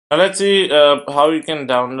Now let's see how you can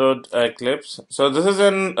download Eclipse. So this is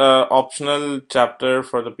an optional chapter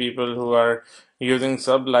for the people who are using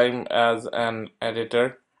Sublime as an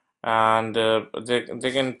editor, and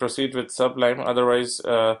they can proceed with Sublime. Otherwise,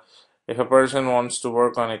 if a person wants to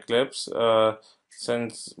work on Eclipse,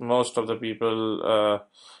 since most of the people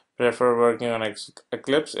prefer working on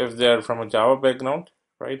Eclipse if they are from a Java background,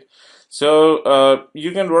 right? So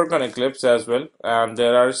you can work on Eclipse as well, and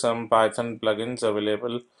there are some Python plugins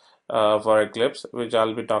available for Eclipse, which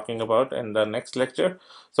I'll be talking about in the next lecture.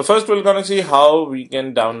 So first we're going to see how we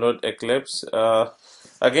can download Eclipse.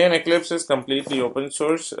 Again, Eclipse is completely open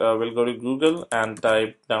source. We'll go to Google and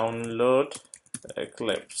type download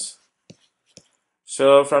Eclipse.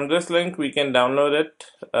 So from this link we can download it,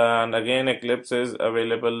 and again Eclipse is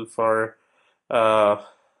available for uh,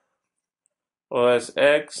 OS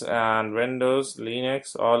X and Windows,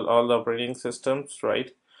 Linux, all the operating systems, right?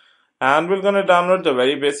 And we're going to download the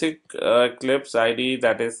very basic Eclipse IDE,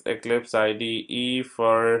 that is Eclipse IDE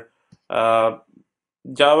for uh,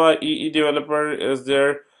 Java. EE developer is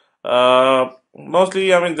there.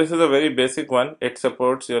 Mostly, I mean, this is a very basic one. It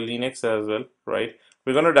supports your Linux as well, right?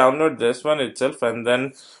 We're going to download this one itself, and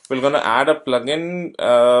then we're going to add a plugin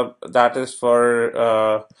that is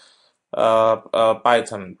for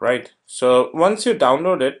Python, right? So once you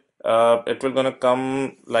download it, it will going to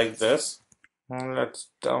come like this. Let's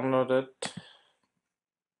download it.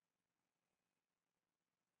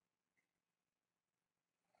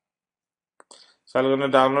 So I'm going to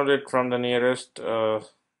download it from the nearest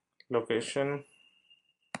location.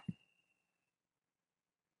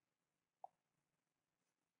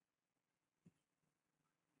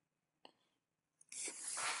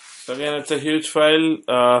 So again, it's a huge file,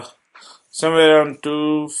 somewhere around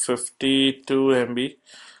 252 MB.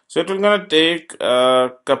 So it will gonna take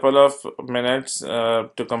a couple of minutes to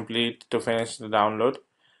finish the download.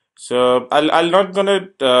 So I'll not gonna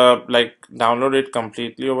like download it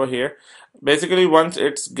completely over here. Basically, once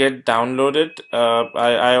it's get downloaded,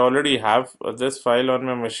 I already have this file on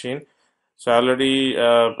my machine. So I already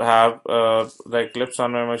have the Eclipse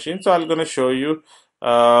on my machine. So I'm gonna show you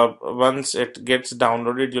once it gets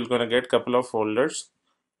downloaded, you're gonna get couple of folders.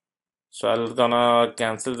 So I'm gonna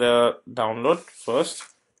cancel the download first.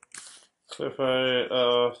 So if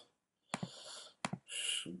I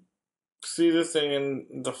see this thing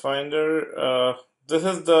in the Finder, this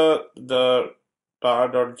is the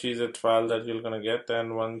tar.gz file that you're gonna get,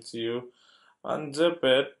 and once you unzip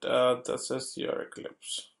it, this is your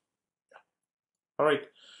Eclipse. All right.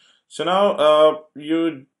 So now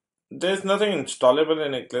there's nothing installable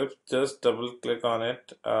in Eclipse. Just double click on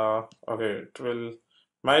it. Okay, it will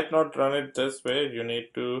might not run it this way. You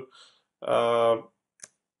need to uh,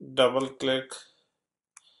 double click.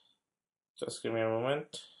 Just give me a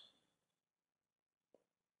moment.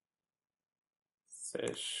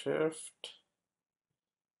 Say shift.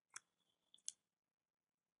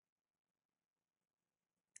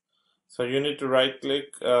 So you need to right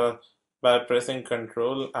click by pressing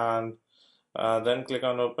Control and then click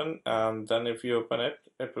on open, and then if you open it,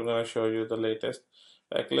 it will gonna show you the latest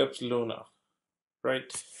Eclipse Luna,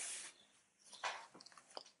 right?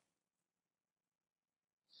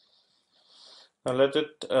 Now let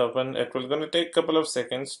it open. It will gonna take a couple of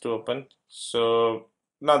seconds to open. So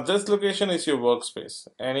now this location is your workspace.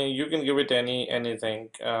 You can give it anything.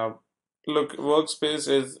 Look, workspace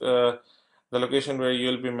is the location where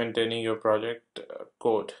you'll be maintaining your project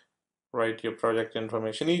code, right? Your project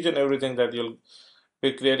information, each and everything that you'll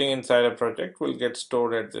be creating inside a project will get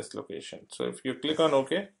stored at this location. So if you click on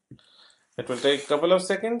OK, it will take a couple of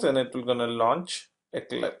seconds and it will gonna launch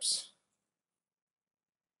Eclipse.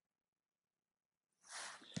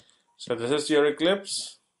 So this is your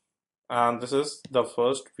Eclipse, and this is the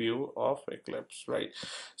first view of Eclipse, right?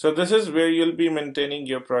 So this is where you'll be maintaining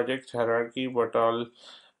your project hierarchy, what all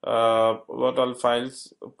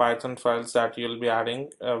files, Python files that you'll be adding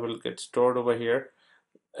will get stored over here.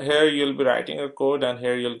 Here you'll be writing a code, and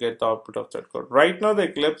here you'll get the output of that code. Right now the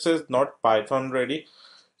Eclipse is not Python ready.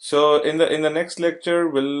 So in the next lecture,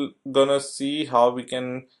 we're gonna see how we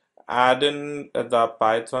can add in the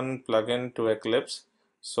Python plugin to Eclipse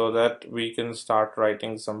so that we can start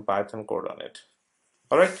writing some Python code on it.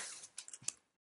 All right.